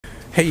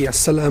Hey,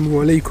 assalamu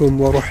alaikum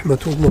wa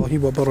rahmatullahi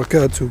wa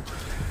barakatuh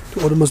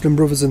to all the Muslim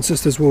brothers and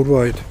sisters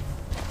worldwide.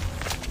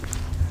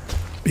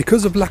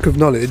 Because of lack of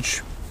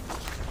knowledge,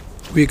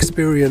 we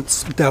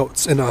experience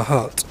doubts in our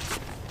heart.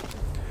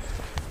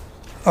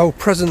 Our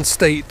present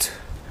state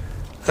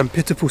and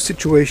pitiful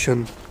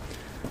situation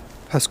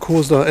has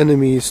caused our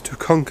enemies to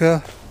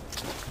conquer,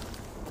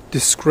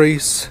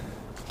 disgrace,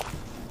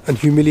 and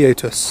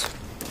humiliate us.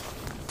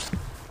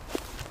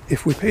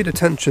 If we paid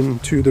attention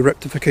to the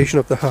rectification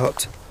of the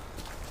heart,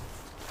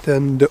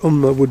 then the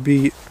ummah would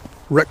be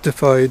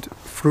rectified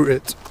through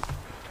it.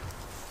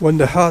 When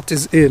the heart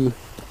is ill,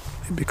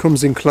 it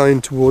becomes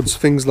inclined towards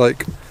things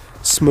like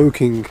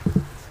smoking,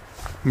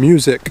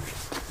 music,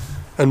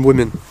 and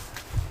women.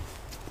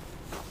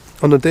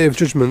 On the Day of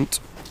Judgment,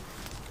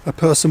 a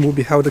person will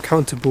be held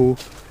accountable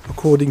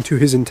according to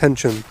his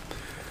intention.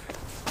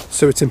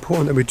 So it's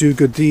important that we do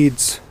good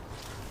deeds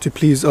to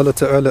please Allah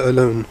Ta'ala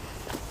alone.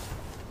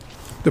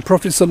 The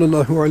Prophet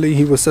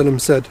ﷺ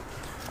said,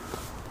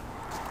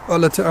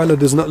 Allah Ta'ala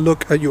does not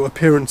look at your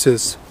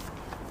appearances,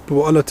 but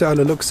what Allah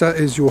Ta'ala looks at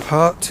is your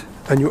heart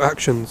and your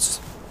actions.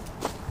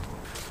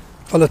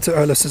 Allah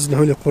Ta'ala says in the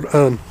Holy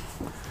Quran,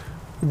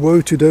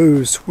 woe to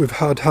those with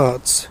hard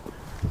hearts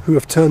who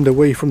have turned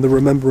away from the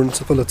remembrance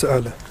of Allah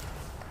Ta'ala.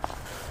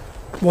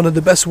 One of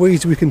the best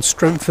ways we can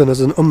strengthen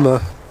as an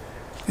ummah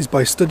is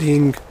by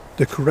studying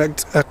the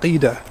correct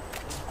aqeedah.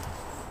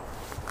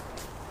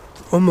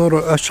 Umar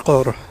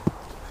Ashqar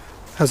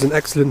has an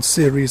excellent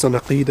series on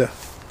aqeedah.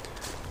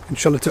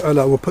 Inshallah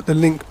ta'ala, I will put the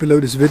link below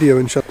this video,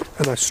 inshallah,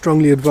 and I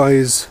strongly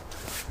advise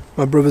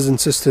my brothers and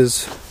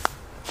sisters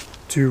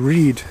to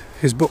read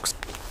his books.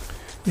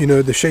 You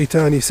know, the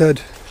shaitan, he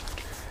said,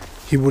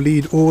 he will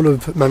lead all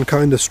of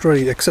mankind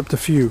astray except a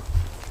few.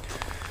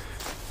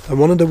 And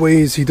one of the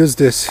ways he does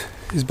this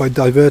is by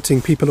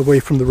diverting people away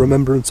from the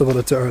remembrance of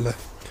Allah Ta'ala.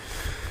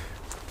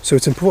 So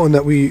it's important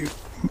that we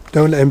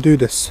don't let him do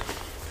this.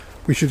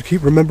 We should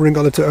keep remembering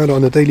Allah Ta'ala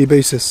on a daily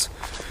basis.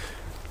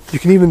 You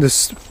can even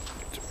just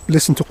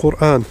listen to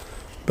Quran,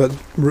 but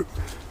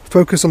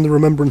focus on the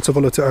remembrance of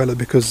Allah Ta'ala,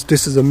 because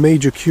this is a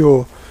major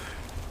cure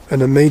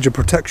and a major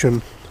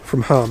protection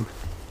from harm.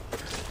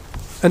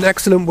 An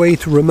excellent way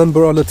to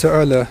remember Allah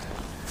Ta'ala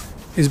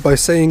is by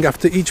saying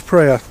after each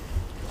prayer,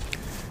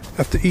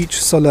 after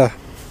each salah,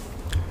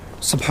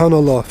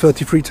 Subhanallah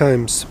 33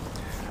 times,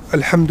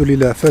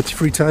 Alhamdulillah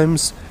 33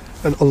 times,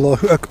 and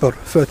Allahu Akbar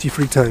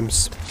 33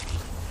 times.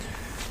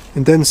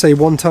 And then say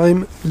one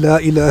time, La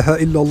ilaha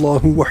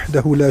illallahu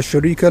wahdahu la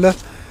sharika lah,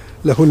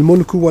 lahul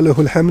mulku wa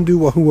lahul hamdu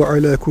wa huwa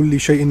ala kulli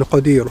shay'in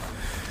qadir.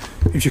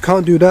 If you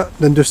can't do that,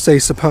 then just say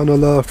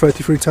Subhanallah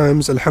 33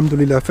 times,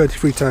 Alhamdulillah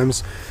 33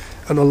 times,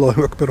 and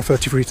Allahu Akbar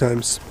 33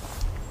 times.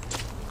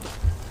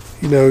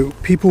 You know,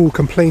 people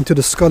complain to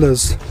the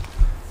scholars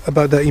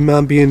about their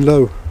iman being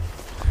low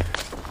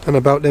and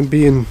about them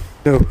being,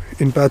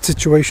 in bad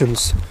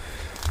situations.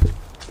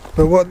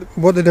 But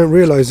what they don't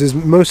realize is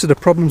most of the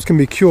problems can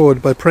be cured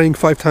by praying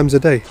 5 times a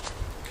day.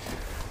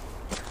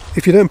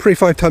 If you don't pray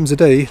 5 times a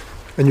day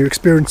and you're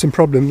experiencing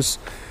problems,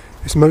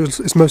 it's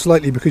most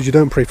likely because you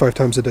don't pray 5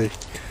 times a day.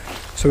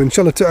 So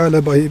inshallah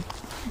ta'ala, by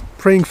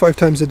praying 5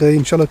 times a day,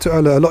 inshallah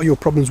ta'ala, a lot of your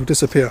problems will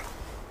disappear.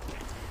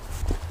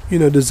 You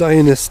know, the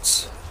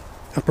Zionists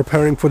are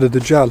preparing for the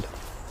Dajjal.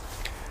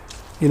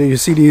 You know, you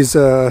see these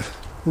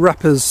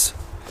rappers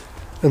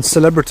and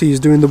celebrities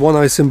doing the one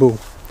eye symbol.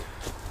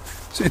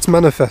 So it's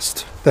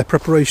manifest. Their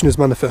preparation is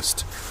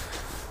manifest.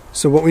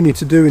 So what we need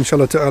to do,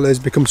 inshallah ta'ala, is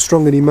become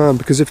strong in iman,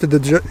 because if the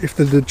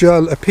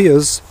Dajjal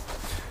appears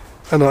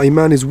and our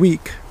iman is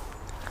weak,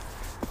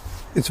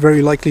 it's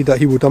very likely that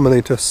he will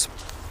dominate us.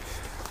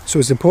 So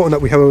it's important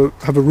that we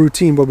have a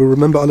routine where we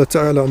remember Allah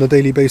Ta'ala on a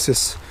daily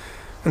basis,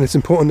 and it's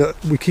important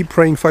that we keep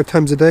praying 5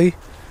 times a day,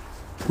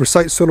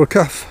 recite Surah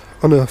Kahf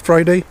on a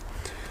Friday,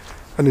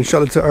 and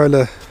inshallah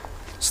ta'ala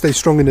stay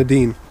strong in the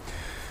deen.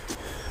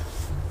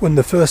 When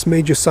the first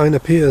major sign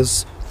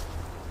appears,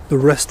 the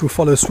rest will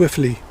follow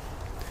swiftly.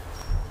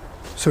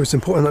 So it's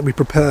important that we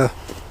prepare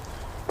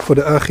for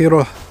the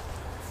akhirah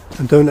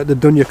and don't let the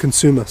dunya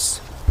consume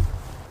us.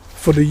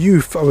 For the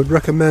youth, I would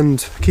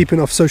recommend keeping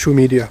off social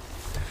media,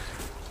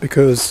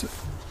 because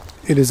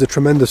it is a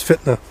tremendous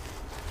fitna.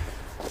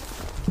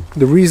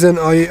 The reason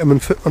I am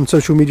on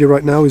social media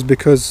right now is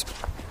because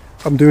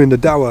I'm doing the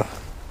dawah,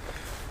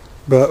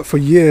 but for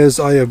years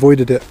I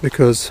avoided it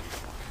because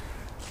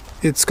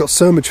it's got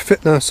so much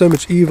fitna, so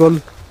much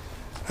evil,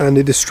 and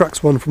it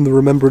distracts one from the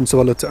remembrance of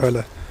Allah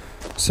Ta'ala.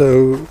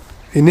 So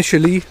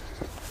initially,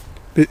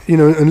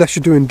 unless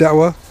you're doing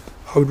da'wah,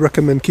 I would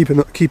recommend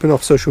keeping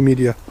off social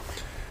media.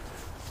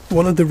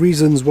 One of the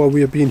reasons why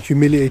we are being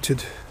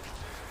humiliated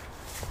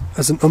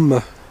as an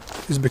ummah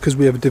is because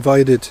we have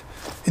divided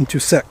into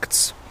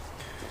sects.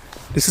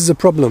 This is a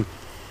problem.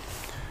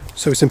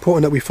 So it's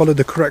important that we follow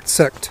the correct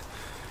sect.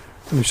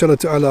 And inshallah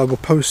ta'ala, I will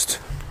post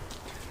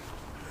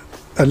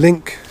a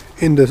link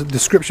in the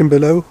description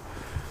below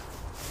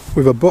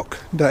with a book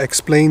that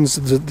explains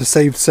the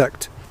saved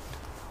sect.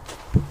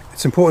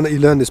 It's important that you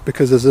learn this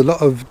because there's a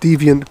lot of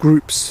deviant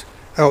groups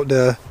out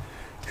there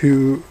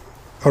who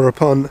are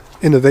upon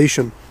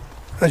innovation.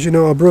 As you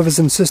know, our brothers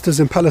and sisters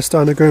in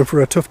Palestine are going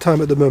through a tough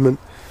time at the moment,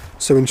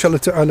 so inshallah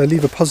ta'ala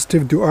leave a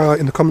positive dua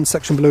in the comment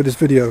section below this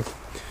video.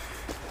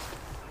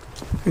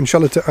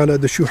 Inshallah ta'ala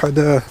the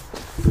shuhada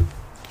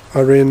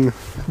are in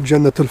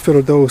Jannatul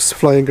Firdaus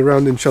flying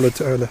around inshallah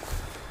ta'ala.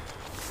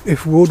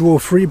 If World War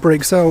III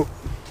breaks out,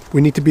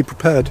 we need to be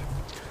prepared.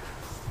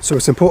 So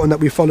it's important that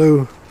we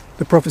follow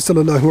the Prophet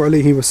sallallahu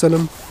alaihi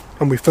wasallam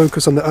and we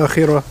focus on the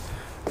akhirah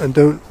and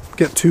don't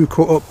get too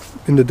caught up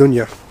in the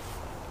dunya.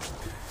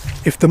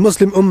 If the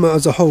Muslim Ummah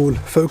as a whole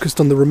focused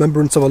on the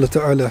remembrance of Allah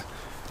Ta'ala,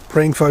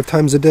 praying 5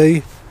 times a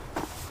day,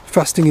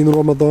 fasting in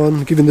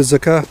Ramadan, giving the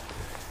zakah,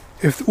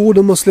 if all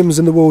the Muslims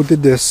in the world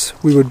did this,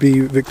 we would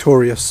be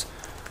victorious,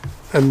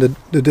 and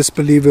the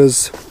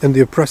disbelievers and the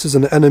oppressors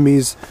and the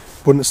enemies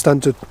wouldn't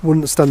stand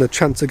a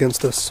chance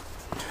against us.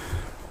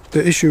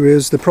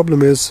 The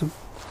problem is,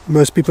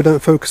 most people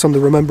don't focus on the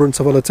remembrance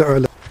of Allah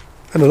Ta'ala,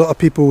 and a lot of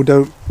people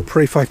don't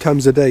pray 5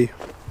 times a day,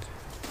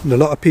 and a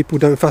lot of people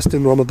don't fast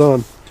in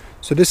Ramadan.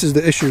 So this is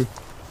the issue.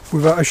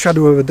 Without a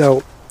shadow of a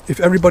doubt, if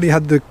everybody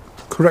had the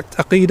correct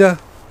aqeedah,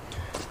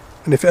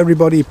 and if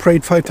everybody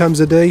prayed 5 times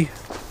a day,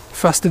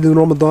 fasted in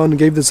Ramadan and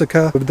gave the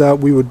zakah, without doubt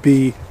we would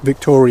be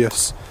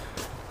victorious,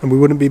 and we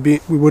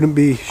wouldn't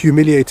be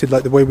humiliated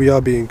like the way we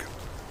are being.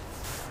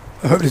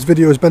 I hope this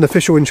video is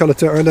beneficial inshallah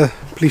ta'ala.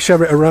 Please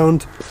share it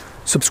around,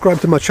 subscribe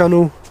to my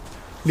channel,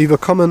 leave a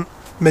comment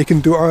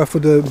making dua for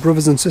the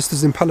brothers and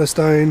sisters in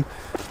Palestine.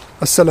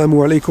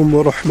 Assalamu alaikum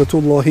wa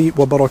rahmatullahi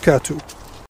wa barakatuh.